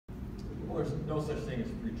there's no such thing as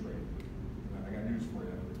free trade. I got news for you.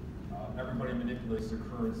 Everybody manipulates their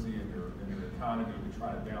currency and their economy to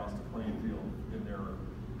try to balance the playing field in their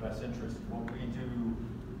best interest. What we do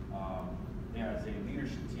as a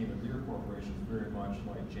leadership team at Lear Corporation is very much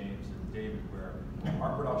like James and David, where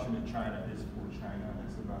our production in China is for China.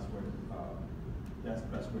 That's the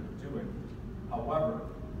best way to do it. However,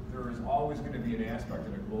 there is always going to be an aspect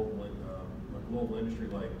in a global industry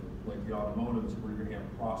like the automotives where you're going to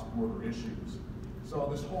have cross-border issues. So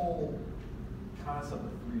this whole concept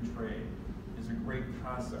of free trade is a great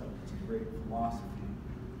concept. It's a great philosophy.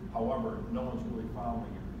 However, no one's really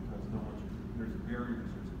following it because there's barriers.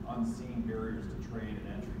 There's unseen barriers to trade and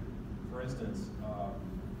entry. For instance,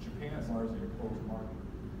 Japan is largely a closed market.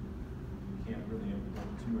 You can't really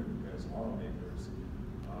import to it as automakers,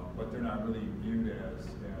 but they're not really viewed as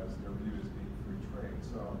they're viewed as being free trade.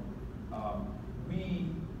 So the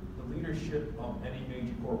leadership of any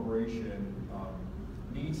major corporation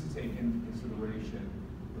needs to take into consideration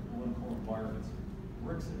the political environment.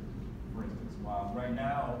 Brexit, for instance, while right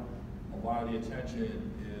now a lot of the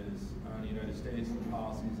attention is on the United States and the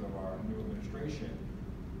policies of our new administration,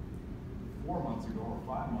 4 months ago or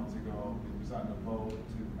 5 months ago, it was on the vote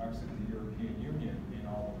to exit the European Union and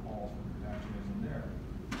all the calls for protectionism there.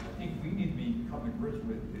 I think we need to come to grips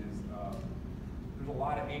with is there's a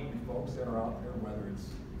lot of angry folks that are out there, whether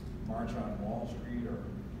it's March on Wall Street or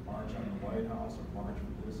March on the White House or March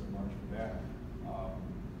for this or March for that.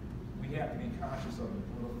 We have to be conscious of the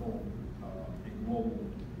political and global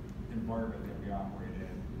environment that we operate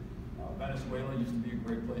in. Venezuela used to be a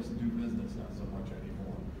great place to do business, not so much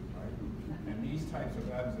anymore, right? And these types of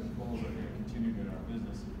ebbs and flows are going to continue in our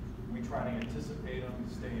business. We try to anticipate them,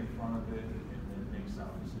 stay in front of it, and then make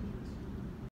sound decisions.